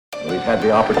We've had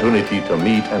the opportunity to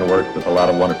meet and work with a lot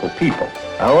of wonderful people.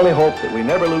 I only hope that we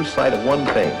never lose sight of one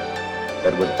thing,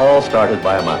 that was all started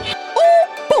by a mouse.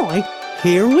 Oh, boy,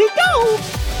 here we go.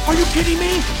 Are you kidding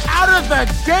me? Out of the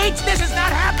gates? This is not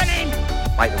happening!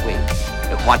 By the way,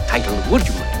 what title would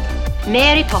you like?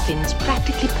 Mary Poppins,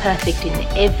 practically perfect in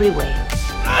every way.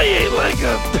 I ate like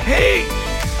a pig!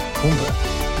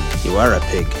 Pumbaa, you are a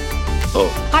pig. Oh.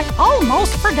 I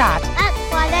almost forgot.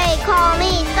 That's why they call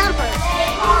me Thumper.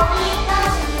 They call me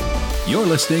Thumper. You're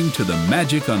listening to the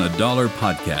Magic on a Dollar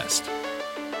podcast.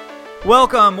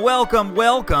 Welcome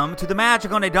to the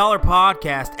Magic on a Dollar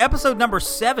podcast, episode number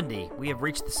 70. We have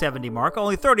reached the 70 mark,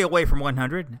 only 30 away from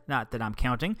 100, not that I'm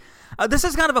counting. This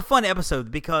is kind of a fun episode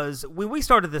because when we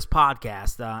started this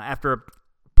podcast, after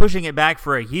pushing it back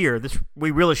for a year,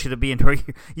 we really should be into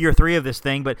year 3 of this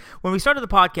thing, but when we started the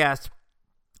podcast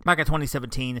back in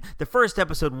 2017, the first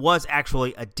episode was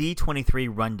actually a D23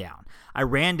 rundown. I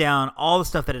ran down all the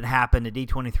stuff that had happened at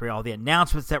D23, all the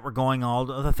announcements that were going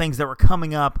on, all the things that were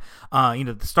coming up.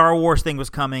 The Star Wars thing was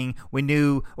coming. We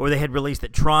knew, or they had released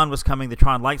that Tron was coming, the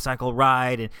Tron Light Cycle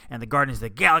ride, and the Guardians of the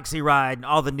Galaxy ride, and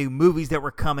all the new movies that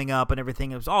were coming up and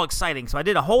everything. It was all exciting. So I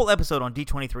did a whole episode on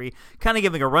D23, kind of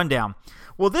giving a rundown.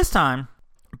 Well, this time,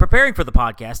 preparing for the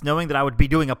podcast, knowing that I would be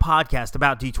doing a podcast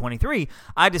about D23,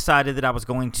 I decided that I was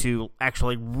going to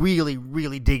actually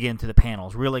really dig into the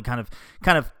panels, really kind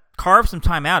of carve some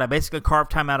time out. I basically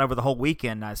carved time out over the whole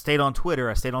weekend. I stayed on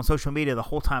Twitter, I stayed on social media the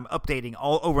whole time, updating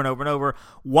all over and over and over,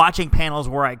 watching panels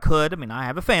where I could. I mean, I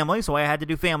have a family, so I had to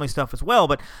do family stuff as well,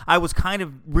 but I was kind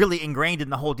of really ingrained in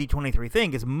the whole D23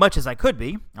 thing as much as I could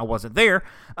be. I wasn't there,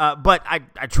 but I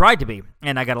tried to be,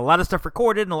 and I got a lot of stuff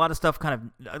recorded and a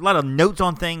lot of notes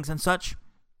on things and such.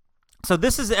 So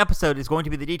this episode is going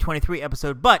to be the D23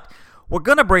 episode, but we're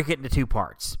going to break it into 2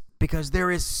 parts. Because there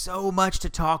is so much to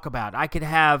talk about. I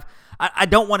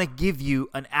don't want to give you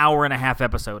an hour and a half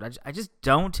episode. I just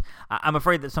don't. I'm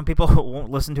afraid that some people won't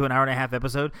listen to an hour and a half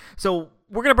episode. So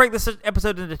we're going to break this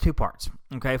episode into 2 parts.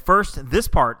 Okay, first, this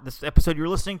episode you're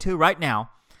listening to right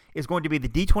now, is going to be the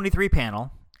D23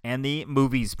 panel and the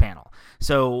movies panel.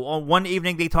 So on one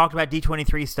evening, they talked about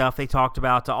D23 stuff. They talked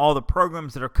about all the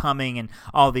programs that are coming and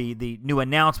all the new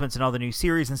announcements and all the new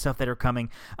series and stuff that are coming.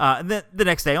 And then the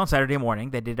next day, on Saturday morning,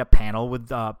 they did a panel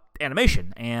with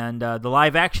animation and the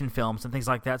live action films and things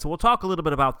like that. So we'll talk a little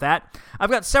bit about that. I've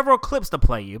got several clips to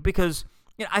play you because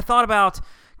I thought about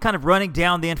kind of running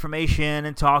down the information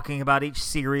and talking about each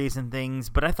series and things,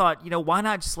 but I thought, why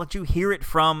not just let you hear it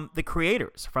from the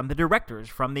creators, from the directors,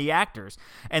 from the actors?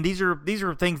 And these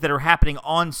are things that are happening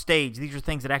on stage. These are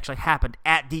things that actually happened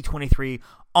at D23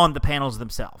 on the panels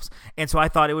themselves. And so I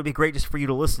thought it would be great just for you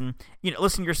to listen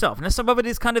yourself. Now, some of it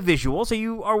is kind of visual, so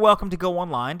you are welcome to go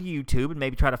online to YouTube and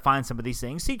maybe try to find some of these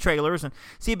things, see trailers and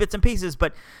see bits and pieces.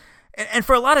 And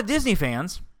for a lot of Disney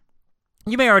fans,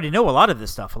 you may already know a lot of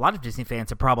this stuff. A lot of Disney fans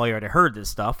have probably already heard this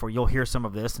stuff, or you'll hear some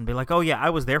of this and be like, oh yeah,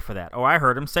 I was there for that, or I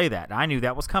heard him say that, I knew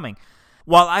that was coming.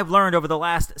 While I've learned over the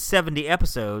last 70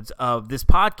 episodes of this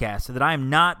podcast that I am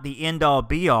not the end-all,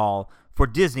 be-all for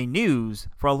Disney news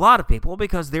for a lot of people,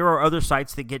 because there are other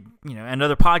sites that get, and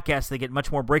other podcasts that get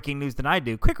much more breaking news than I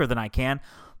do, quicker than I can,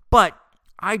 but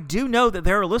I do know that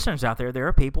there are listeners out there. There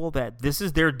are people that this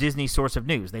is their Disney source of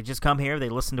news. They just come here. They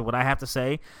listen to what I have to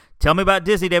say. Tell me about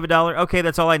Disney, David Dollar. Okay,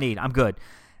 that's all I need. I'm good.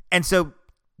 And so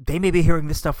they may be hearing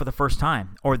this stuff for the first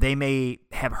time, or they may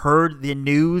have heard the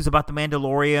news about The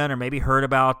Mandalorian, or maybe heard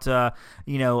about,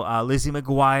 Lizzy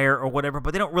McGuire or whatever,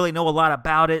 but they don't really know a lot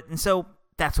about it. And so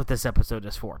that's what this episode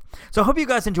is for. So I hope you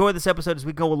guys enjoy this episode as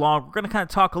we go along. We're going to kind of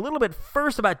talk a little bit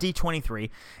first about D23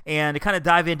 and to kind of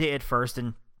dive into it first.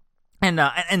 And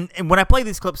when I play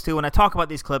these clips too, when I talk about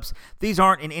these clips, these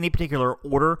aren't in any particular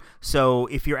order. So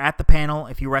if you're at the panel,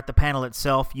 if you were at the panel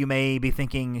itself, you may be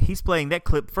thinking, he's playing that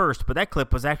clip first, but that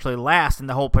clip was actually last in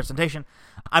the whole presentation.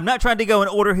 I'm not trying to go in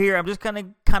order here. I'm just going to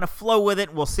kind of flow with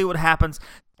it. We'll see what happens.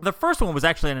 The first one was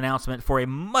actually an announcement for a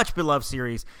much beloved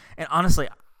series. And honestly,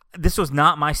 this was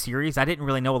not my series. I didn't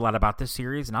really know a lot about this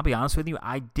series. And I'll be honest with you,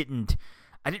 I didn't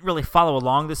really follow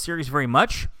along this series very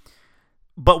much.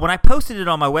 But when I posted it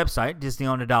on my website, Disney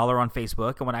on a Dollar on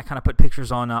Facebook, and when I kind of put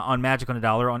pictures on Magic on a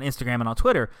Dollar on Instagram and on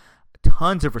Twitter,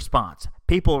 tons of response.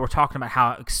 People were talking about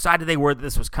how excited they were that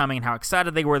this was coming and how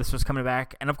excited they were this was coming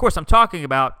back. And of course, I'm talking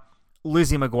about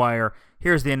Lizzy McGuire.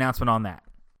 Here's the announcement on that.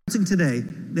 Today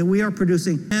that we are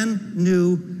producing 10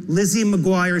 new Lizzy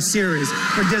McGuire series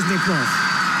for Disney+.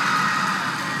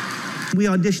 We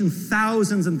auditioned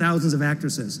thousands and thousands of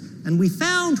actresses, and we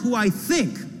found who I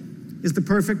think is the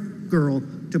perfect girl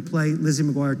to play Lizzy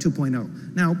McGuire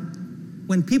 2.0. Now,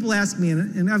 when people ask me,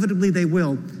 and inevitably they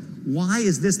will, why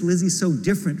is this Lizzy so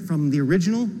different from the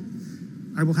original?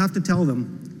 I will have to tell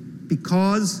them,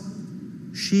 because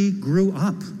she grew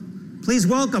up. Please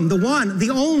welcome the one, the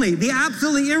only, the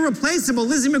absolutely irreplaceable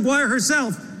Lizzy McGuire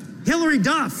herself, Hilary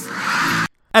Duff.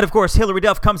 And of course, Hilary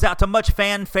Duff comes out to much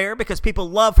fanfare because people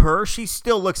love her. She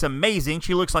still looks amazing.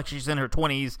 She looks like she's in her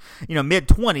 20s,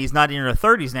 mid-20s, not in her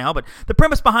 30s now. But the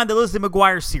premise behind the Lizzy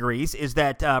McGuire series is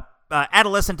that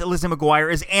adolescent Lizzy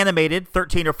McGuire is animated,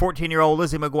 13 or 14-year-old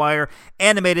Lizzy McGuire,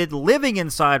 animated, living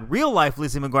inside real-life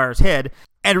Lizzy McGuire's head.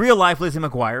 And real-life Lizzy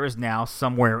McGuire is now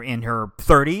somewhere in her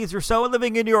 30s or so,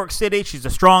 living in New York City. She's a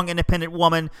strong, independent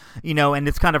woman, and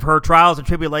it's kind of her trials and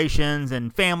tribulations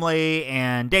and family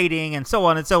and dating and so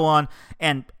on and so on.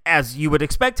 And as you would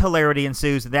expect, hilarity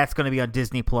ensues. That's going to be on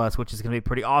Disney+, which is going to be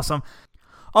pretty awesome.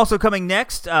 Also coming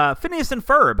next, Phineas and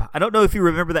Ferb. I don't know if you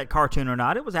remember that cartoon or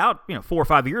not. It was out, 4 or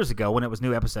 5 years ago when it was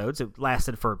new episodes. It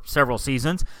lasted for several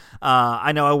seasons.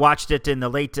 I know I watched it in the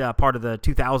late part of the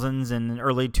 2000s and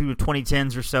early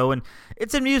 2010s or so, and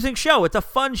it's an amusing show. It's a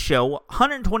fun show.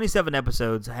 127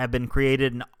 episodes have been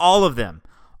created, and all of them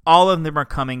are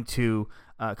coming to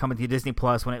Disney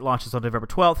Plus when it launches on November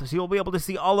 12th. So you'll be able to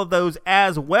see all of those,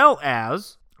 as well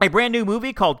as a brand new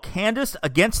movie called Candace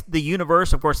Against the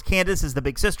Universe. Of course, Candace is the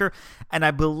big sister, and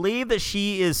I believe that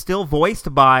she is still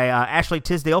voiced by Ashley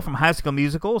Tisdale from High School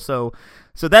Musical. So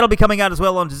that'll be coming out as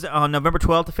well on November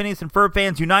 12th. The Phineas and Ferb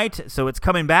fans unite, so it's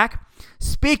coming back.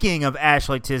 Speaking of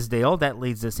Ashley Tisdale, that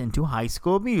leads us into High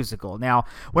School Musical. Now,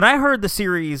 when I heard the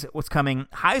series was coming,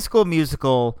 High School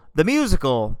Musical,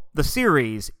 the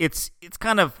series, it's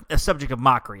kind of a subject of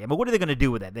mockery. I mean, what are they going to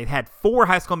do with that? They've had 4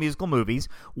 High School Musical movies,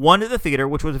 one at the theater,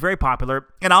 which was very popular,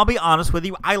 and I'll be honest with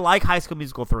you, I like High School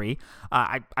Musical 3.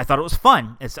 I thought it was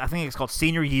fun. I think it's called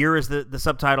Senior Year is the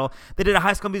subtitle. They did a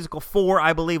High School Musical 4,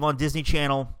 I believe, on Disney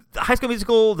Channel. The High School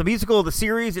Musical, the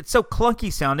series, it's so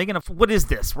clunky sounding, and what is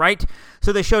this, right?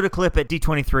 So they showed a clip at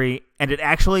D23, and it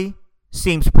actually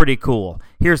seems pretty cool.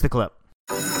 Here's the clip.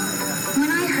 When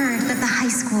I heard that the high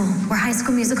school where High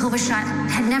School Musical was shot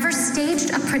had never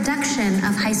staged a production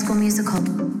of High School Musical,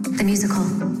 the musical,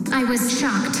 I was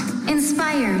shocked,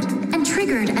 inspired, and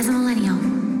triggered as a millennial.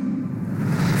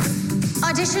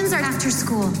 Auditions are after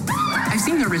school. I've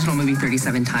seen the original movie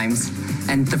 37 times,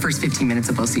 and the first 15 minutes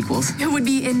of both sequels. It would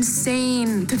be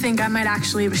insane to think I might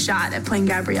actually have a shot at playing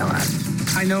Gabriella.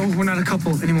 I know we're not a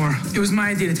couple anymore. It was my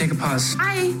idea to take a pause.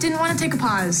 I didn't want to take a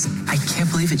pause. I can't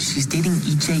believe it. She's dating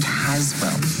EJ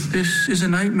Haswell. This is a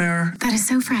nightmare. That is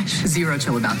so fresh. Zero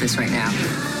chill about this right now.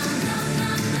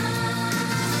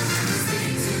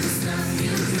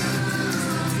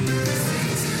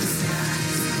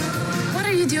 What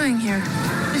are you doing here?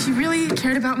 If you really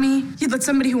cared about me, you'd let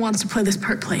somebody who wants to play this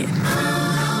part play it.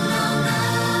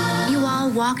 You all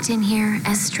walked in here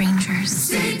as strangers.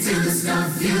 Stick to the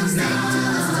stuff you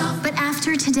know. But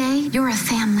after today, you're a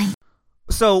family.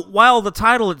 So while the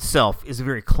title itself is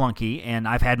very clunky, and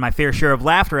I've had my fair share of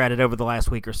laughter at it over the last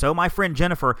week or so, my friend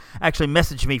Jennifer actually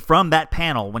messaged me from that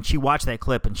panel when she watched that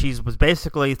clip, and she was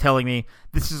basically telling me,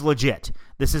 this is legit.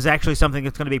 This is actually something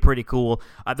that's going to be pretty cool.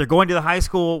 They're going to the high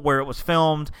school where it was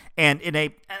filmed, and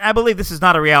I believe this is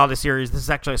not a reality series. This is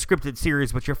actually a scripted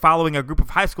series, but you're following a group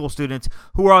of high school students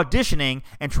who are auditioning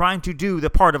and trying to do the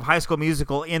part of High School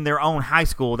Musical in their own high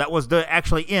school. That was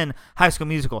actually in High School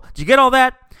Musical. Did you get all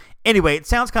that? Anyway, it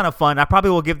sounds kind of fun. I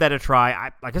probably will give that a try.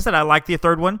 Like I said, I liked the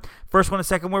third one. First one and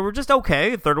second one were just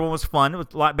okay. The third one was fun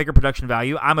with a lot bigger production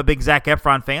value. I'm a big Zac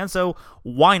Efron fan, so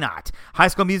why not? High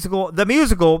School Musical,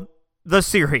 the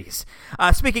series.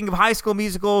 Speaking of High School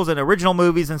Musicals and original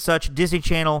movies and such, Disney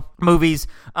Channel movies,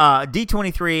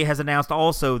 D23 has announced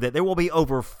also that there will be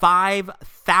over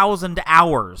 5,000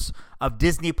 hours of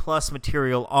Disney Plus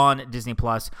material on Disney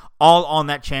Plus, all on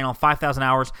that channel, 5,000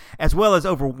 hours, as well as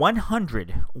over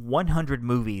 100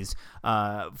 movies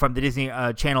from the Disney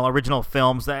Channel original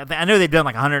films. I know they've done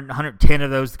like 110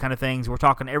 of those kind of things. We're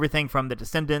talking everything from The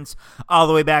Descendants all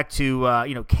the way back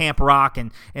to Camp Rock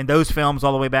and those films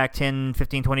all the way back 10,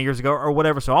 15, 20 years ago or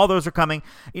whatever. So all those are coming.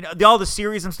 All the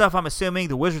series and stuff, I'm assuming,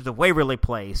 The Wizards of Waverly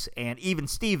Place and Even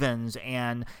Stevens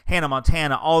and Hannah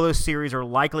Montana, all those series are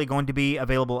likely going to be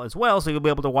available as well. So you'll be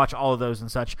able to watch all of those and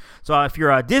such. So if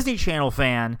you're a Disney Channel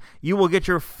fan, you will get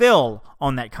your fill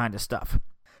on that kind of stuff.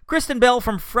 Kristen Bell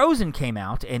from Frozen came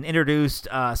out and introduced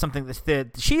something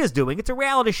that she is doing. It's a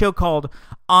reality show called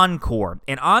Encore.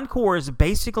 And Encore is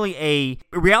basically a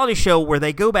reality show where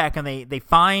they go back and they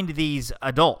find these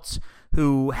adults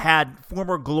who had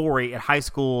former glory at high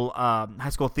school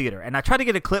theater. And I tried to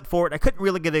get a clip for it. I couldn't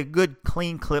really get a good,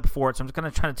 clean clip for it, so I'm just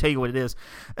going to try to tell you what it is.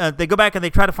 They go back and they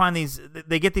try to find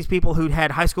they get these people who'd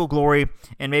had high school glory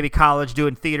and maybe college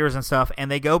doing theaters and stuff, and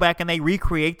they go back and they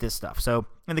recreate this stuff. So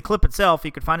in the clip itself,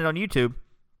 you could find it on YouTube.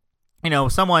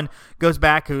 Someone goes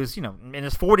back who's, in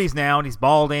his 40s now, and he's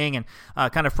balding and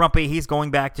kind of frumpy. He's going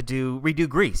back to redo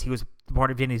Grease. He was part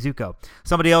of Danny Zuko.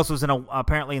 Somebody else was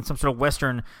apparently in some sort of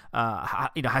Western,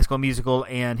 high school musical,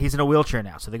 and he's in a wheelchair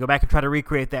now. So they go back and try to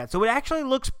recreate that. So it actually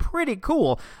looks pretty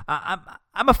cool.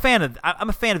 I'm a fan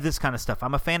of this kind of stuff.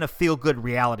 I'm a fan of feel-good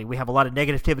reality. We have a lot of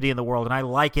negativity in the world, and I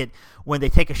like it when they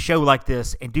take a show like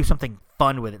this and do something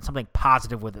fun with it, something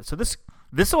positive with it. So this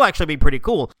will actually be pretty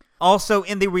cool. Also,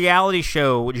 in the reality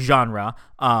show genre,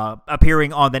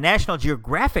 appearing on the National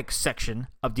Geographic section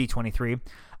of D23,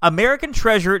 American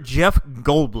treasure Jeff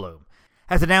Goldblum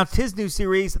has announced his new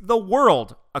series, The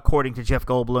World, according to Jeff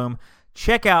Goldblum.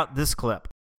 Check out this clip.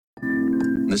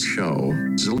 This show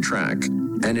is a little track,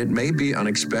 and it may be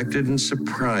unexpected and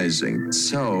surprising.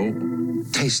 So,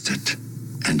 taste it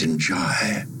and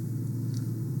enjoy.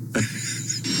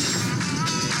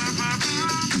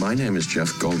 My name is Jeff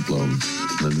Goldblum.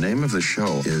 The name of the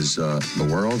show is The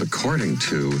World According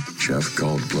to Jeff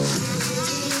Goldblum.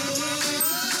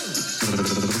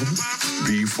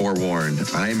 Be forewarned,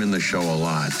 I'm in the show a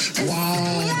lot.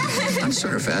 Wow. I'm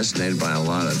sort of fascinated by a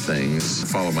lot of things. I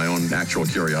follow my own actual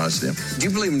curiosity. Do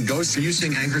you believe in ghosts? Can you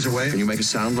sing Anchors Away? Can you make a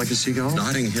sound like a seagull?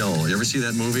 Notting Hill. You ever see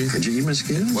that movie? Could you eat my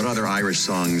skin? What other Irish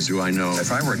songs do I know?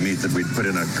 If I were meat that we'd put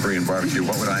in a Korean barbecue,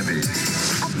 what would I be?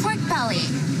 A pork belly.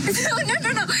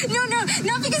 No,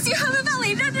 not because you have a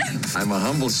belly. No. I'm a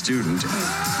humble student.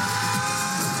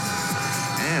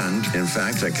 And, in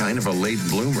fact, a kind of a late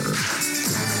bloomer.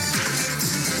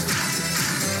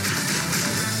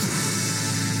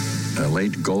 A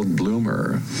late gold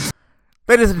bloomer.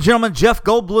 Ladies and gentlemen, Jeff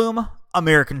Goldblum,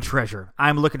 American Treasure.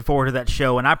 I'm looking forward to that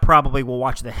show, and I probably will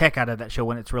watch the heck out of that show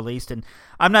when it's released. And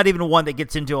I'm not even one that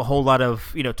gets into a whole lot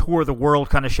of, tour of the world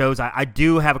kind of shows. I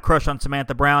do have a crush on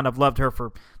Samantha Brown. I've loved her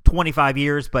for 25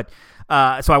 years, but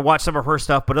so I watch some of her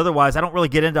stuff. But otherwise, I don't really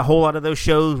get into a whole lot of those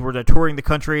shows where they're touring the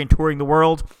country and touring the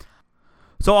world.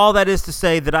 So all that is to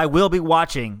say that I will be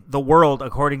watching The World,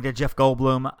 according to Jeff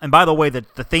Goldblum. And by the way, the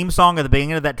theme song at the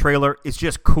beginning of that trailer is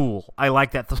just cool. I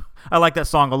like that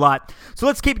song a lot. So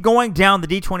let's keep going down the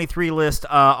D23 list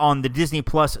on the Disney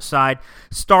Plus side.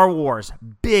 Star Wars,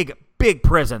 big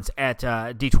presence at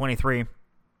D23.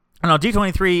 And on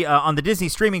D23, on the Disney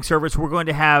streaming service, we're going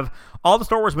to have all the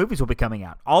Star Wars movies will be coming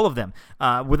out, all of them.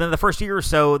 Within the first year or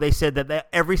so, they said that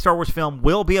every Star Wars film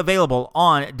will be available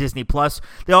on Disney+.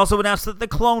 They also announced that the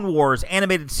Clone Wars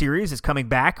animated series is coming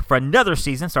back for another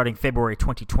season starting February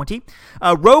 2020.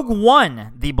 Rogue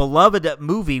One, the beloved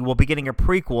movie, will be getting a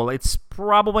prequel. It's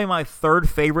probably my third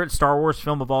favorite Star Wars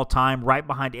film of all time, right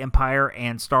behind Empire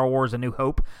and Star Wars A New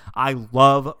Hope. I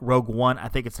love Rogue One. I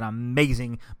think it's an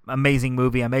amazing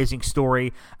movie, amazing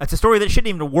story. It's a story that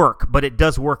shouldn't even work, but it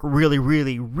does work really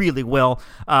well.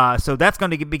 So that's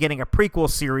going to be getting a prequel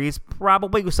series,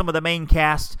 probably with some of the main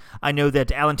cast. I know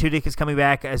that Alan Tudyk is coming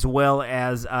back, as well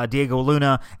as Diego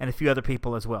Luna and a few other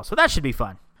people as well. So that should be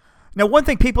fun. Now, one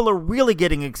thing people are really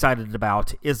getting excited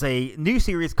about is a new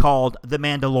series called The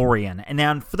Mandalorian. And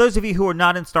now, for those of you who are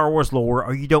not in Star Wars lore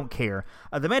or you don't care,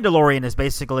 The Mandalorian is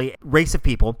basically a race of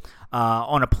people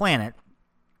on a planet.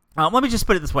 Let me just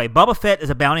put it this way. Boba Fett is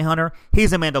a bounty hunter.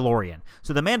 He's a Mandalorian.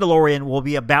 So The Mandalorian will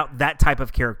be about that type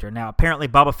of character. Now, apparently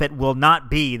Boba Fett will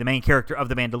not be the main character of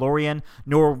The Mandalorian,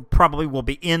 nor probably will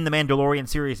be in the Mandalorian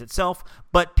series itself.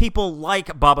 But people like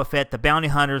Boba Fett, the bounty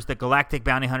hunters, the galactic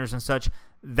bounty hunters and such,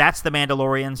 that's the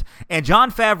Mandalorians. And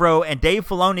Jon Favreau and Dave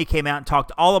Filoni came out and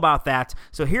talked all about that.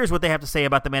 So here's what they have to say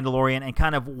about The Mandalorian and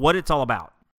kind of what it's all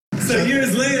about. So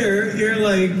years later, you're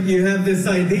like, you have this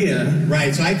idea.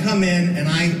 Right, so I come in and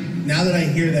now that I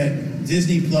hear that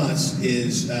Disney Plus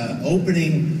is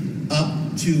opening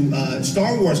up to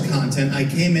Star Wars content, I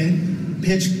came in,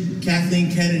 pitched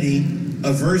Kathleen Kennedy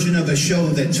a version of a show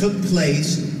that took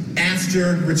place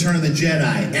after Return of the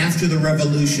Jedi, after the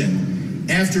Revolution,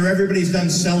 after everybody's done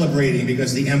celebrating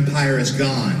because the Empire is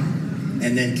gone.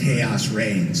 And then chaos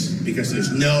reigns because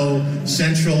there's no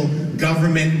central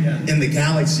government in the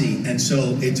galaxy. And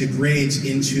so it degrades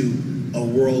into a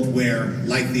world where,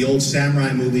 like the old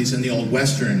samurai movies and the old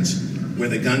westerns, where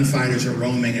the gunfighters are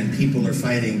roaming and people are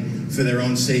fighting for their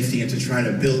own safety and to try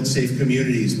to build safe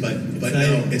communities. But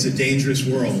no, it's a dangerous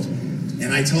world.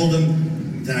 And I told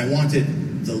them that I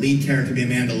wanted the lead character to be a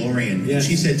Mandalorian. Yeah.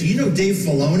 She said, do you know Dave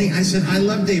Filoni? I said, I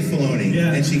love Dave Filoni.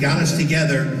 Yeah. And she got us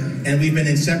together. And we've been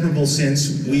inseparable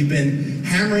since. We've been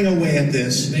hammering away at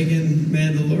this. Making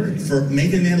Mandalorian.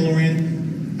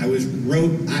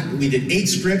 We did 8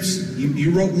 scripts.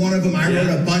 You wrote one of them. I wrote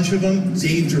a bunch of them.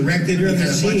 Dave directed. We had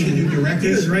a bunch of new directors.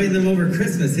 He was writing them over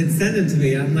Christmas. He'd send them to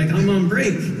me. I'm like, I'm on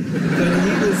break. But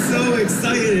he was so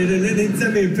excited, and then he'd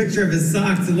send me a picture of his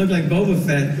socks that looked like Boba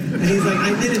Fett. And he's like, I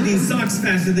knitted these socks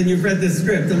faster than you've read this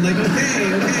script. I'm like,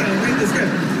 okay, I'll read the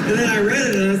script. And then I read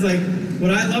it, and I was like, what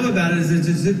I love about it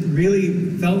is it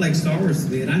really felt like Star Wars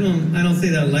to me. And I don't say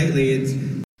that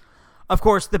lightly. Of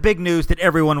course, the big news that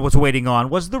everyone was waiting on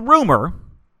was the rumor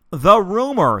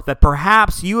that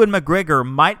perhaps Ewan McGregor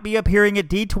might be appearing at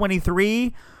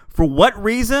D23. For what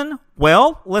reason?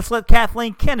 Well, let's let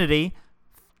Kathleen Kennedy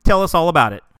tell us all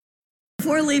about it.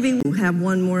 Before leaving, we'll have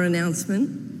one more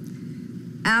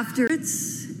announcement. After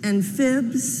it's and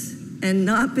fibs and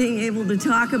not being able to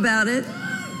talk about it,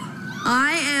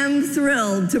 I am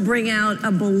thrilled to bring out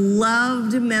a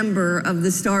beloved member of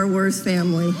the Star Wars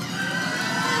family.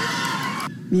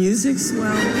 Music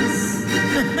swells.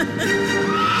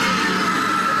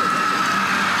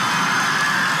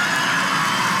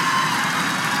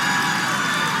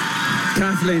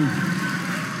 Kathleen,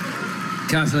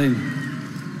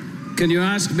 can you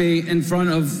ask me in front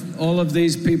of all of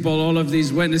these people, all of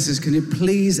these witnesses, can you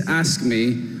please ask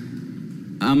me,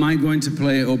 am I going to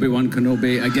play Obi-Wan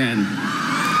Kenobi again?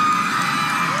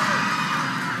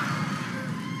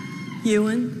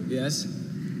 Ewan? Yes?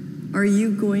 Are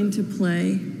you going to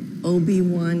play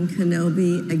Obi-Wan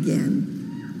Kenobi again?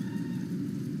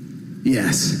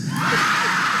 Yes.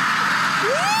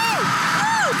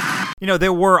 You know,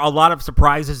 there were a lot of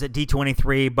surprises at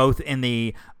D23, both in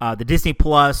the Disney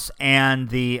Plus and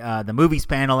the movies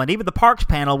panel, and even the parks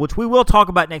panel, which we will talk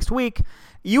about next week.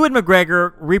 Ewan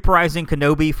McGregor reprising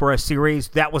Kenobi for a series,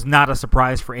 that was not a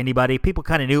surprise for anybody. People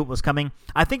kind of knew it was coming.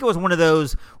 I think it was one of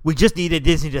those, we just needed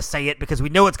Disney to say it because we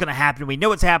know it's going to happen. We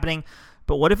know it's happening.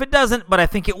 But what if it doesn't? But I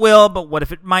think it will. But what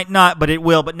if it might not? But it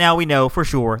will. But now we know for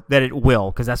sure that it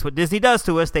will, because that's what Disney does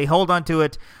to us. They hold on to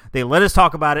it. They let us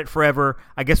talk about it forever.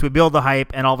 I guess we build the hype,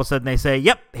 and all of a sudden they say,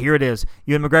 yep, here it is.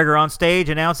 Ewan McGregor on stage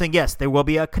announcing, yes, there will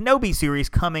be a Kenobi series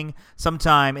coming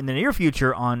sometime in the near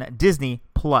future on Disney+.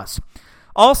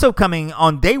 Also coming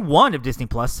on day one of Disney+,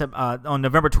 on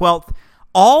November 12th,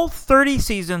 all 30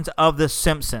 seasons of The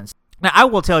Simpsons. Now, I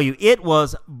will tell you, it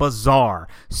was bizarre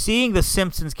seeing the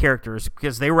Simpsons characters,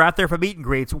 because they were out there for meet and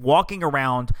greets, walking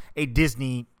around a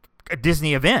Disney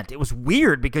event. It was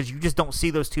weird because you just don't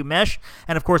see those two mesh.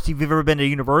 And, of course, if you've ever been to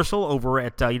Universal over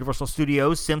at Universal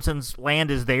Studios, Simpsons Land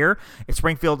is there.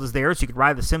 Springfield is there, so you can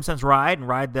ride the Simpsons ride and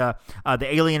ride the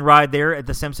Alien ride there at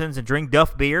the Simpsons and drink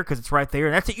Duff beer because it's right there.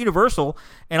 And that's at Universal.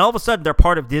 And all of a sudden, they're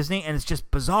part of Disney, and it's just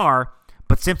bizarre.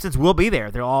 But Simpsons will be there.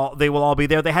 They will all be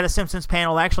there. They had a Simpsons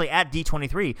panel actually at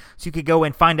D23, so you could go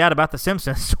and find out about the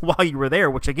Simpsons while you were there,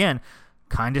 which, again,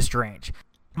 kind of strange.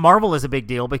 Marvel is a big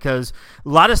deal because a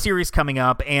lot of series coming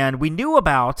up, and we knew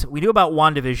about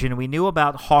WandaVision, we knew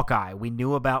about Hawkeye, we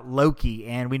knew about Loki,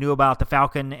 and we knew about the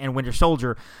Falcon and Winter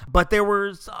Soldier. But there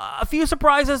was a few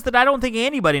surprises that I don't think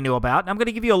anybody knew about. And I'm going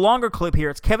to give you a longer clip here.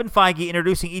 It's Kevin Feige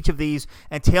introducing each of these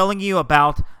and telling you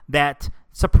about that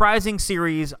surprising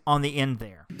series on the end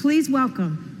there. Please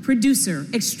welcome producer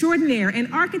extraordinaire and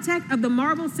architect of the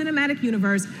Marvel Cinematic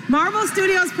Universe, Marvel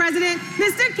Studios president,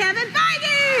 Mr. Kevin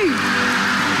Feige!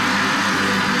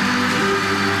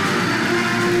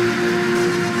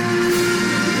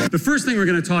 The first thing we're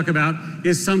going to talk about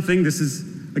is something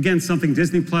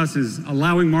Disney Plus is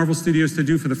allowing Marvel Studios to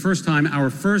do for the first time, our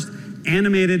first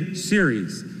animated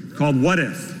series called What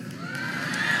If?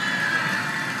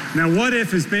 Now, What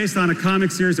If is based on a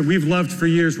comic series that we've loved for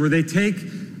years, where they take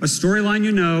a storyline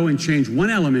and change one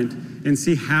element and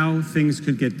see how things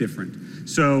could get different.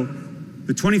 So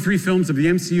the 23 films of the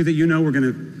MCU that we're going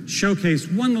to showcase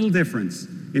one little difference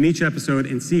in each episode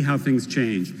and see how things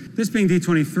change. This being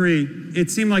D23,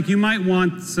 it seemed like you might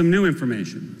want some new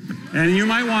information. And you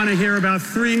might want to hear about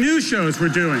 3 new shows we're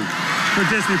doing for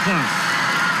Disney+.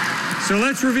 So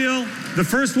let's reveal the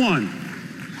first one.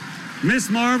 Miss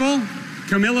Marvel,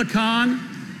 Kamala Khan,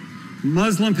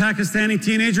 Muslim Pakistani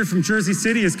teenager from Jersey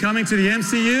City, is coming to the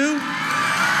MCU.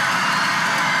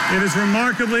 It is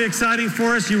remarkably exciting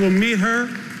for us. You will meet her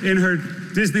in her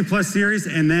Disney Plus series,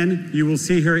 and then you will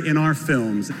see her in our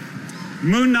films.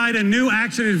 Moon Knight, a new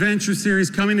action-adventure series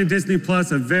coming to Disney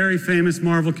Plus, a very famous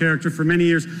Marvel character for many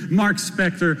years. Mark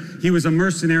Spector, he was a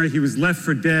mercenary. He was left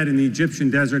for dead in the Egyptian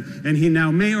desert, and he now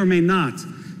may or may not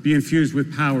be infused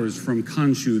with powers from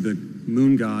Khonshu, the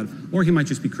moon god, or he might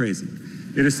just be crazy.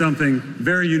 It is something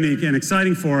very unique and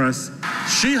exciting for us.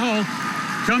 She-Hulk,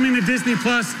 coming to Disney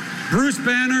Plus. Bruce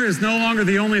Banner is no longer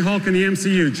the only Hulk in the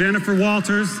MCU. Jennifer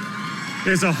Walters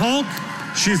is a Hulk,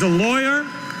 she's a lawyer,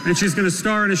 and she's going to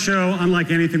star in a show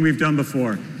unlike anything we've done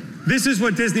before. This is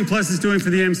what Disney Plus is doing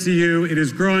for the MCU. It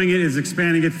is growing it, it is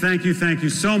expanding it. Thank you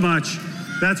so much.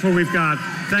 That's what we've got.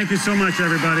 Thank you so much,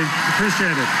 everybody.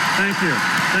 Appreciate it. Thank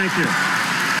you.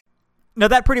 Now,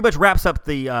 that pretty much wraps up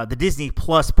the Disney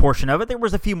Plus portion of it. There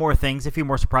was a few more things, a few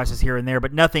more surprises here and there,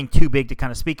 but nothing too big to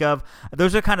kind of speak of.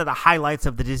 Those are kind of the highlights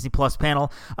of the Disney Plus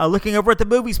panel. Looking over at the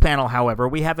movies panel, however,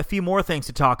 we have a few more things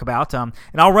to talk about, and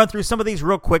I'll run through some of these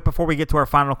real quick before we get to our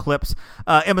final clips.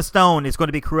 Emma Stone is going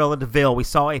to be Cruella de Vil. We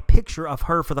saw a picture of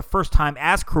her for the first time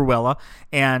as Cruella,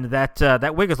 and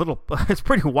that wig is it's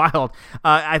pretty wild.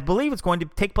 I believe it's going to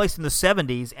take place in the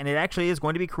 70s, and it actually is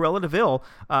going to be Cruella de Vil,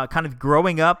 kind of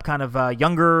growing up, kind of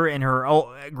younger, and her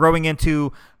growing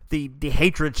into the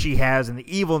hatred she has and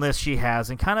the evilness she has,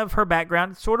 and kind of her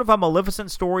background. It's sort of a Maleficent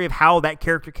story of how that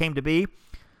character came to be.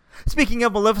 Speaking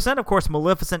of Maleficent, of course,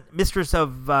 Maleficent, Mistress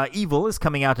of Evil, is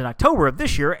coming out in October of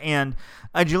this year, and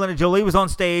Angelina Jolie was on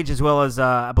stage, as well as,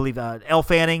 I believe, Elle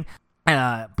Fanning.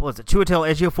 Was it Chiwetel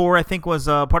Ejiofor, I think, was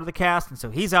part of the cast, and so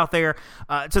he's out there.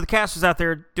 So the cast was out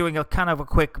there doing a kind of a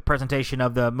quick presentation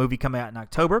of the movie coming out in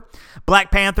October.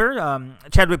 Black Panther,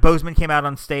 Chadwick Boseman came out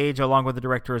on stage along with the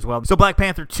director as well. So Black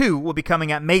Panther 2 will be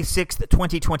coming out May 6th,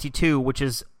 2022, which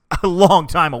is a long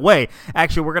time away.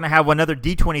 Actually, we're going to have another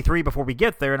D23 before we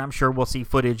get there, and I'm sure we'll see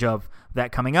footage of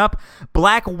that coming up.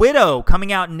 Black Widow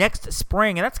coming out next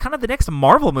spring, and that's kind of the next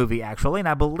Marvel movie, actually, and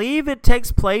I believe it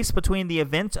takes place between the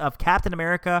events of Captain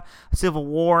America, Civil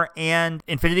War, and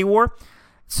Infinity War.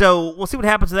 So we'll see what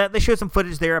happens to that. They showed some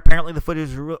footage there. Apparently the footage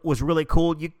was really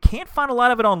cool. You can't find a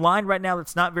lot of it online right now.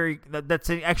 That's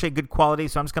actually good quality,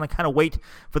 so I'm just going to kind of wait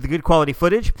for the good quality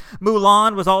footage.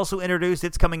 Mulan was also introduced.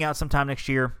 It's coming out sometime next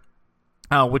year.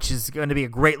 Which is going to be a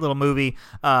great little movie,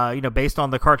 based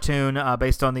on the cartoon,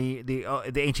 based on the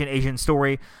ancient Asian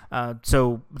story.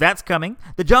 So that's coming.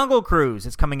 The Jungle Cruise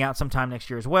is coming out sometime next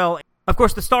year as well. Of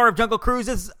course, the star of Jungle Cruise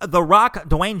is The Rock,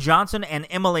 Dwayne Johnson, and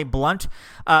Emily Blunt.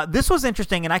 This was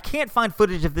interesting, and I can't find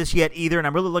footage of this yet either, and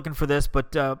I'm really looking for this,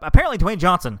 but apparently Dwayne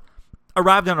Johnson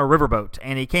arrived on a riverboat,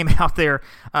 and he came out there,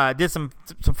 did some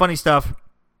funny stuff.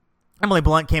 Emily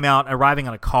Blunt came out arriving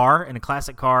on in a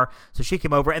classic car, so she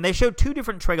came over, and they showed two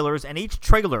different trailers, and each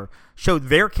trailer showed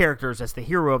their characters as the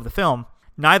hero of the film.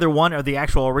 Neither one are the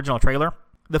actual original trailer.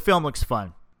 The film looks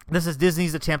fun. This is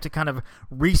Disney's attempt to kind of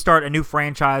restart a new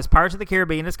franchise. Pirates of the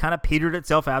Caribbean has kind of petered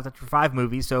itself out after 5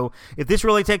 movies, so if this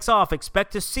really takes off,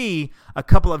 expect to see a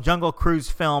couple of Jungle Cruise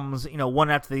films,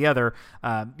 one after the other.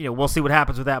 We'll see what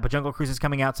happens with that, but Jungle Cruise is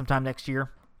coming out sometime next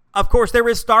year. Of course, there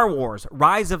is Star Wars,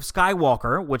 Rise of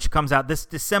Skywalker, which comes out this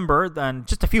December, in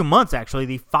just a few months, actually,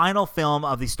 the final film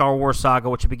of the Star Wars saga,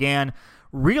 which began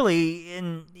really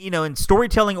in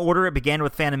storytelling order. It began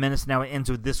with Phantom Menace, now it ends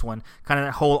with this one, kind of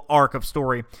that whole arc of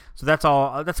story. So that's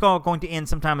all going to end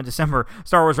sometime in December.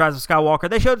 Star Wars Rise of Skywalker.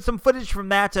 They showed some footage from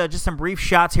that, just some brief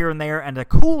shots here and there, and a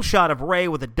cool shot of Rey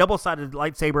with a double-sided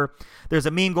lightsaber. There's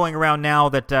a meme going around now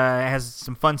that has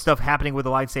some fun stuff happening with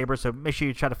the lightsaber, so make sure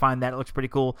you try to find that. It looks pretty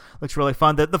cool. Looks really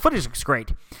fun. The footage looks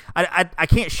great. I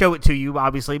can't show it to you,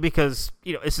 obviously, because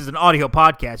this is an audio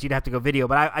podcast. You'd have to go video,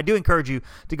 but I do encourage you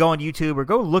to go on YouTube or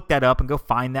go look that up and go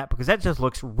find that, because that just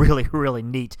looks really, really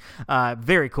neat.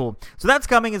 Very cool. So that's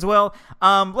coming as well.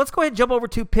 Let's go ahead and jump over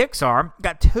to Pixar.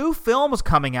 Got 2 films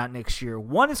coming out next year.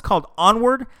 One is called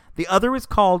Onward. The other is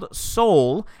called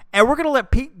Soul. And we're going to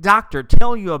let Pete Docter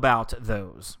tell you about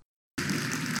those.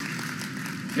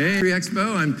 Hey,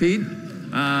 Expo. I'm Pete.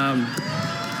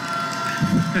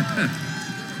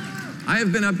 I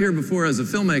have been up here before as a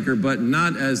filmmaker, but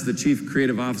not as the chief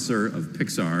creative officer of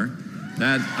Pixar.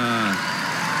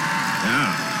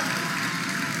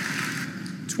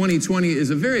 2020 is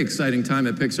a very exciting time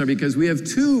at Pixar because we have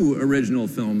 2 original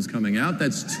films coming out.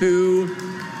 That's 2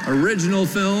 original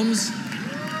films.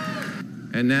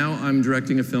 And now I'm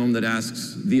directing a film that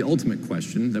asks the ultimate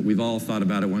question that we've all thought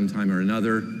about at one time or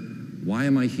another. Why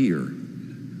am I here?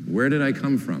 Where did I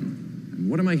come from? And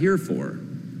what am I here for?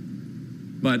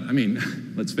 But,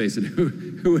 let's face it,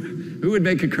 who would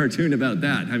make a cartoon about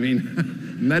that?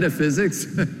 Metaphysics?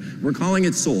 We're calling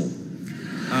it Soul.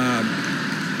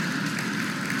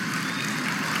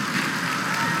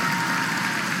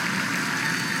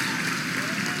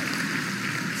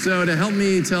 So to help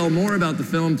me tell more about the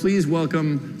film, please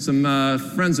welcome some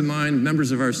friends of mine,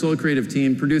 members of our Soul Creative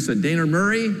team, producer Dana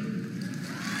Murray,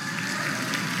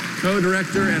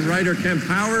 co-director and writer Kemp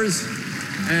Powers,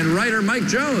 and writer Mike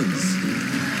Jones.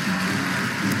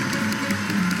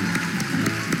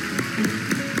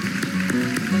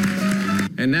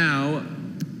 And now,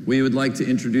 we would like to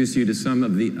introduce you to some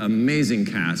of the amazing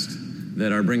cast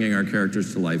that are bringing our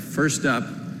characters to life. First up,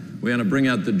 we want to bring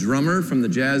out the drummer from the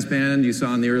jazz band you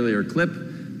saw in the earlier clip.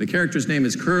 The character's name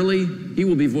is Curly. He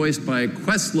will be voiced by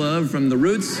Questlove from The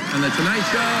Roots and The Tonight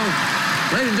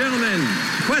Show. Ladies and gentlemen,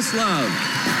 Questlove.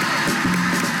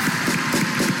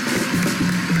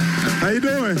 How you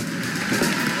doing?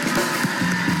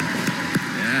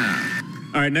 Yeah.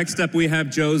 All right, next up we have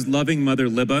Joe's loving mother,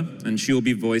 Libba, and she will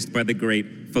be voiced by the great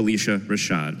Felicia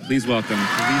Rashad. Please welcome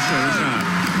Felicia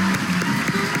Rashad.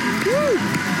 Woo!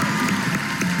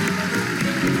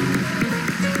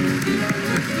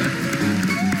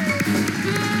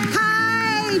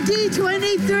 Hi,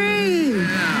 D23.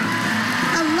 Yeah.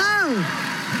 Hello.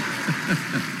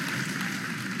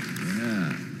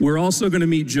 Yeah. We're also going to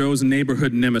meet Joe's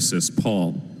neighborhood nemesis,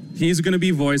 Paul. He's going to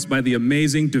be voiced by the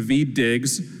amazing Daveed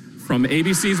Diggs from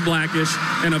ABC's Blackish,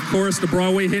 and of course the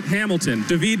Broadway hit Hamilton.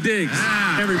 Daveed Diggs,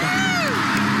 everybody.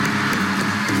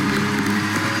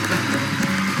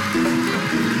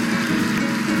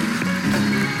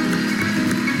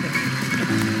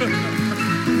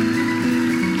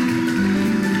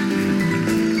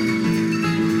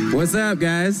 What's up,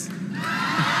 guys?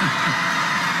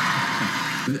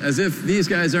 As if these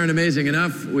guys aren't amazing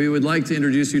enough, we would like to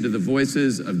introduce you to the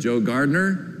voices of Joe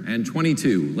Gardner and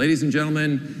 22. Ladies and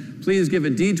gentlemen, please give a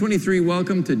D23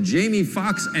 welcome to Jamie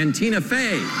Foxx and Tina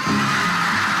Fey.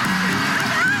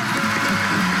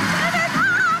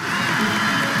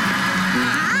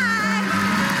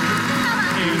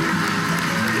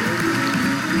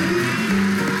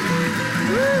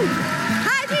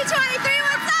 Hi, D23.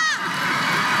 What's up?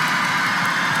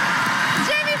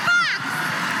 Jamie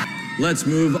Foxx. Let's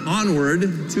move onward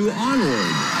to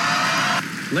Onward.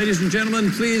 Ladies and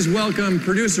gentlemen, please welcome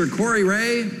producer Corey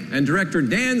Ray and director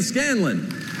Dan Scanlon.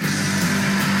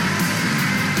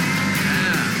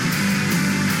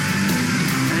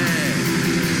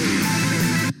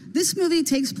 This movie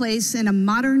takes place in a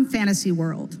modern fantasy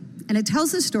world, and it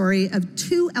tells the story of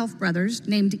two elf brothers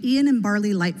named Ian and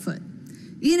Barley Lightfoot.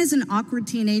 Ian is an awkward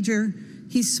teenager.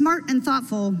 He's smart and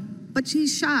thoughtful, but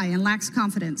he's shy and lacks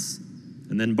confidence.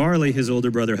 And then Barley, his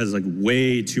older brother, has like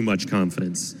way too much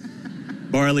confidence.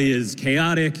 Barley is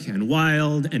chaotic and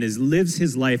wild and lives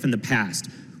his life in the past,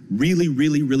 really,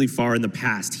 really, really far in the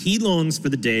past. He longs for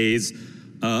the days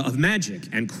of magic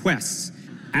and quests.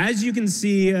 As you can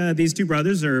see, these two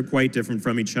brothers are quite different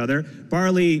from each other.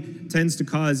 Barley tends to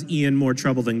cause Ian more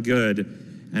trouble than good.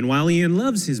 And while Ian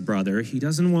loves his brother, he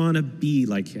doesn't want to be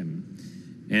like him.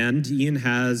 And Ian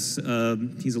he's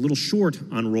a little short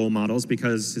on role models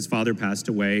because his father passed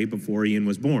away before Ian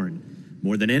was born.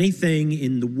 More than anything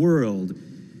in the world,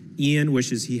 Ian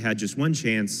wishes he had just one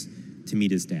chance to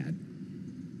meet his dad.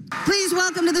 Please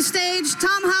welcome to the stage Tom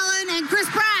Holland and Chris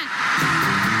Pratt.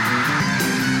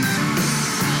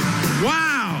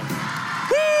 Wow!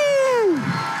 Woo!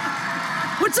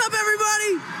 What's up,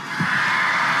 everybody?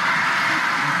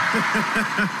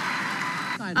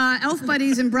 Elf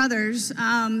buddies and brothers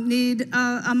need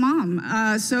a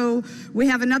mom. So we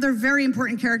have another very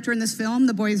important character in this film,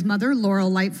 the boy's mother,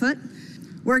 Laurel Lightfoot.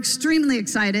 We're extremely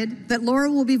excited that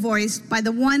Laurel will be voiced by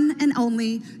the one and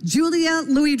only Julia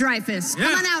Louis-Dreyfus. Yeah.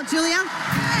 Come on out, Julia.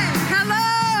 Hey,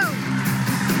 hello!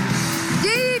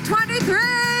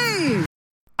 D23!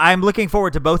 I'm looking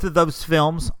forward to both of those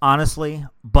films, honestly,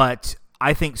 but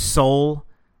I think Soul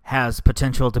has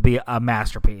potential to be a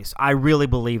masterpiece. I really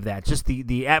believe that. Just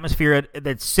the atmosphere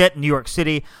that's set in New York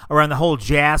City around the whole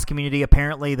jazz community.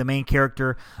 Apparently, the main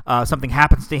character, something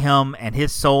happens to him, and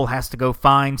his soul has to go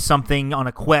find something on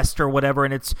a quest or whatever,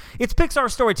 and it's Pixar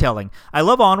storytelling. I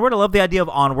love Onward. I love the idea of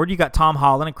Onward. You got Tom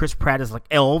Holland and Chris Pratt as like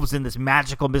elves in this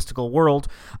magical, mystical world,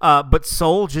 but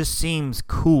Soul just seems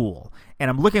cool. And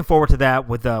I'm looking forward to that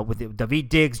with Daveed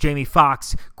Diggs, Jamie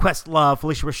Foxx, Questlove,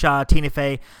 Felicia Rashad, Tina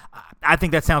Fey. I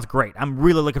think that sounds great. I'm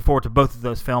really looking forward to both of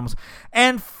those films.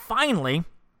 And finally,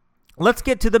 let's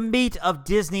get to the meat of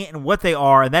Disney and what they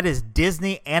are, and that is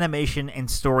Disney animation and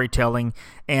storytelling.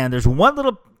 And there's one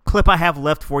little clip I have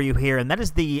left for you here, and that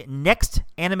is the next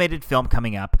animated film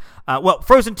coming up.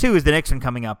 Frozen 2 is the next one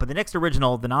coming up, but the next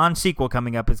original, the non-sequel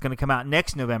coming up, is going to come out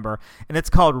next November, and it's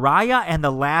called Raya and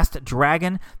the Last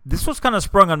Dragon. This was kind of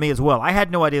sprung on me as well. I had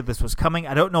no idea this was coming.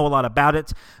 I don't know a lot about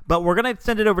it, but we're going to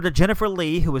send it over to Jennifer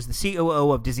Lee, who is the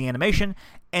COO of Disney Animation,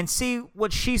 and see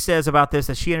what she says about this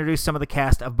as she introduced some of the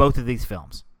cast of both of these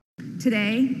films.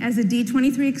 Today, as a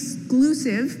D23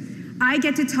 exclusive, I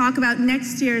get to talk about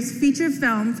next year's feature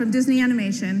film from Disney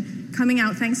Animation coming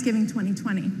out Thanksgiving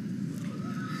 2020.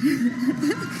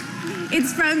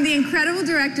 It's from the incredible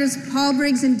directors Paul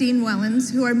Briggs and Dean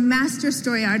Wellens, who are master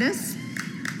story artists,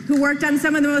 who worked on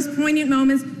some of the most poignant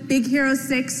moments, Big Hero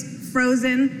 6,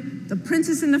 Frozen, The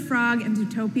Princess and the Frog, and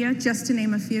Zootopia, just to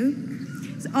name a few.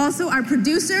 It's also our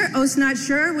producer, Osnat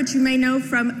Shur, which you may know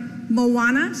from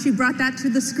Moana. She brought that to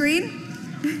the screen.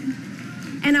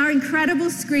 And our incredible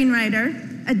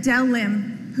screenwriter, Adele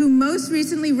Lim, who most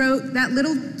recently wrote that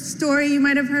little story you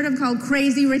might have heard of called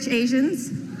Crazy Rich Asians.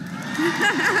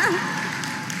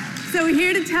 So we're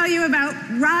here to tell you about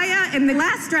Raya and the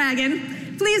Last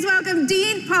Dragon. Please welcome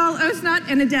Dean, Paul,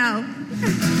 Osnat, and Adele.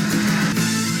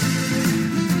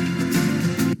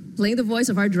 Playing the voice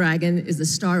of our dragon is the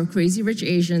star of Crazy Rich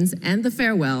Asians and The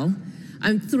Farewell.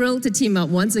 I'm thrilled to team up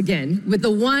once again with the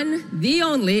one, the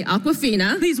only,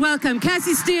 Awkwafina. Please welcome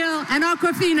Cassie Steele and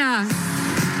Awkwafina.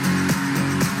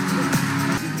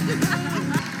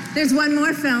 There's one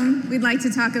more film we'd like to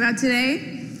talk about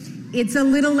today. It's a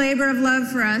little labor of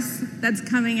love for us that's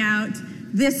coming out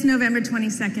this November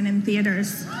 22nd in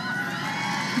theaters.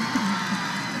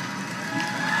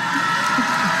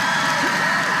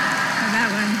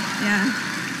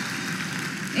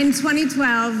 In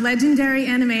 2012, legendary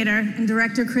animator and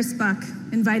director Chris Buck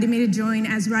invited me to join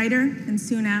as writer and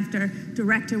soon after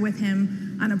director with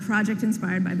him on a project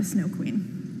inspired by the Snow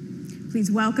Queen.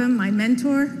 Please welcome my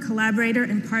mentor, collaborator,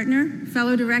 and partner,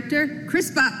 fellow director,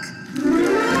 Chris Buck.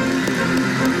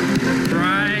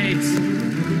 Right.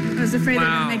 I was afraid they were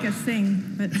going to make us sing,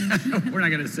 but we're not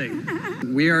going to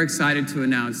sing. We are excited to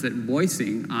announce that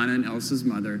voicing Anna and Elsa's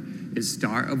mother is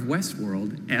star of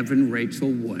Westworld, Evan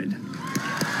Rachel Wood.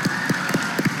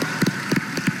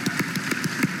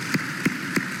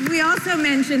 We also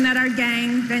mentioned that our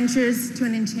gang ventures to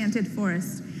an enchanted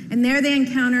forest, and there they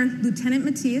encounter Lieutenant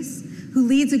Matthias, who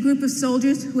leads a group of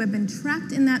soldiers who have been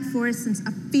trapped in that forest since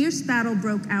a fierce battle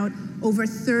broke out over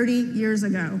 30 years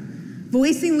ago.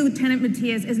 Voicing Lieutenant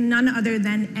Matthias is none other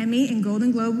than Emmy and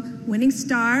Golden Globe winning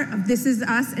star of This Is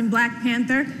Us and Black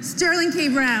Panther, Sterling K.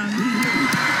 Brown.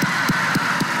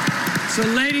 So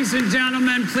ladies and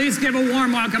gentlemen, please give a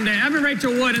warm welcome to Evan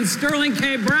Rachel Wood and Sterling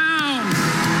K. Brown.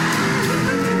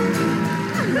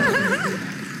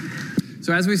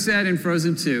 So as we said in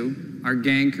Frozen 2, our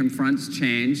gang confronts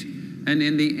change, and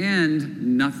in the end,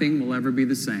 nothing will ever be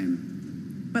the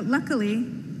same. But luckily,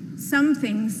 some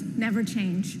things never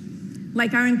change.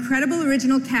 Like our incredible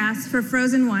original cast for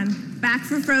Frozen 1, back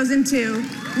for Frozen 2.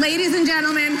 Ladies and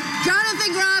gentlemen,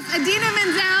 Jonathan Groff, Idina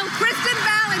Menzel, Kristen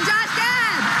Bell, and Josh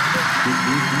Gad.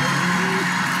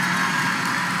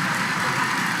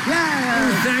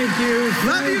 Yeah! Thank you.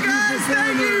 Love you guys.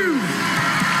 Thank you.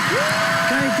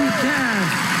 Thank you,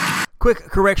 Cass. Quick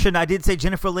correction, I did say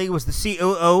Jennifer Lee was the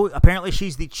COO. Apparently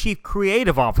she's the Chief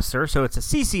Creative Officer, so it's a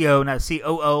CCO, not a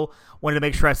COO. Wanted to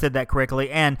make sure I said that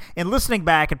correctly. And in listening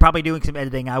back and probably doing some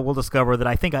editing, I will discover that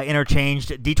I think I interchanged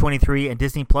D23 and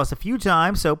Disney Plus a few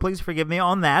times, so please forgive me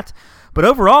on that. But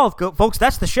overall, folks,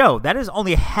 that's the show. That is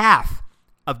only half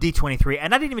of D23,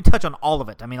 and I didn't even touch on all of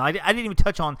it. I mean, I didn't even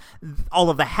touch on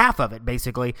all of the half of it,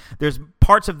 basically. There's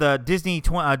parts of the Disney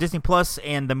Plus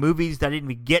and the movies that I didn't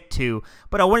even get to,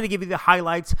 but I wanted to give you the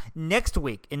highlights next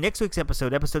week. In next week's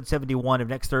episode 71 of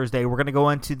next Thursday, we're going to go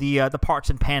into the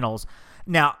parks and panels.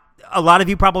 Now, a lot of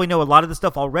you probably know a lot of the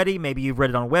stuff already. Maybe you've read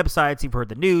it on websites, you've heard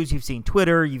the news, you've seen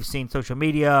Twitter, you've seen social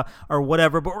media or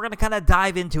whatever, but we're going to kind of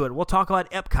dive into it. We'll talk about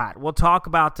Epcot. We'll talk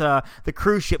about the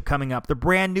cruise ship coming up, the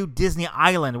brand new Disney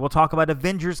Island. We'll talk about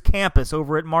Avengers Campus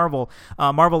over at Marvel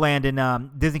Land in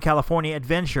Disney California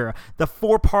Adventure. The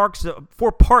four parts of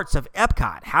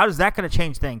Epcot. How is that going to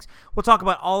change things? We'll talk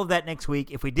about all of that next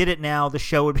week. If we did it now, the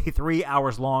show would be 3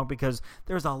 hours long because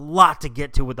there's a lot to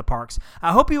get to with the parks.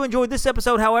 I hope you enjoyed this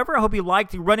episode, however. I hope you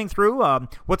liked running through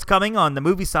what's coming on the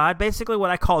movie side, basically what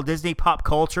I call Disney pop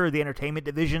culture, the entertainment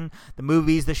division, the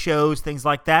movies, the shows, things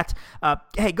like that.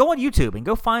 Hey, go on YouTube and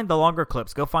go find the longer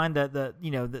clips. Go find the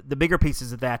bigger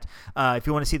pieces of that if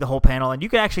you want to see the whole panel. And you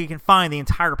can find the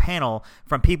entire panel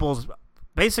from people's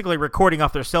basically recording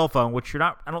off their cell phone, which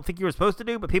I don't think you were supposed to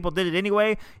do, but people did it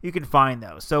anyway. You can find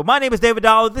those. So my name is David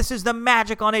Dollar. This is the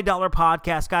Magic on a Dollar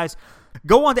podcast, guys.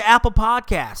 Go on to Apple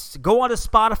Podcasts. Go on to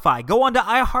Spotify. Go on to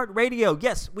iHeartRadio.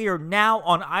 Yes, we are now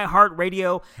on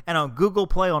iHeartRadio and on Google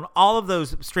Play, on all of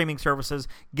those streaming services.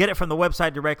 Get it from the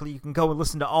website directly. You can go and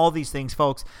listen to all these things,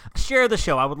 folks. Share the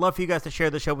show. I would love for you guys to share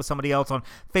the show with somebody else on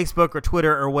Facebook or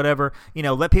Twitter or whatever.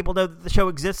 Let people know that the show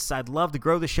exists. I'd love to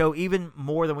grow the show even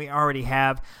more than we already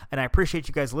have, and I appreciate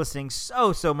you guys listening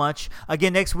so much.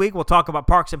 Again, next week we'll talk about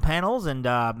parks and panels, and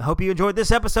hope you enjoyed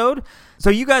this episode. So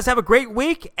you guys have a great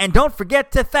week, and don't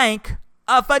forget to thank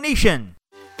a Phoenician.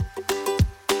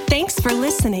 Thanks for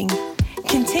listening.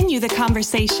 Continue the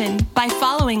conversation by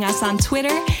following us on Twitter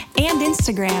and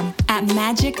Instagram at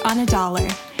Magic on a Dollar,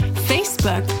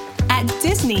 Facebook at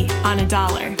Disney on a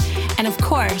Dollar, and of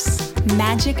course,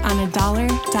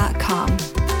 magiconadollar.com.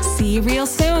 See you real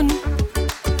soon.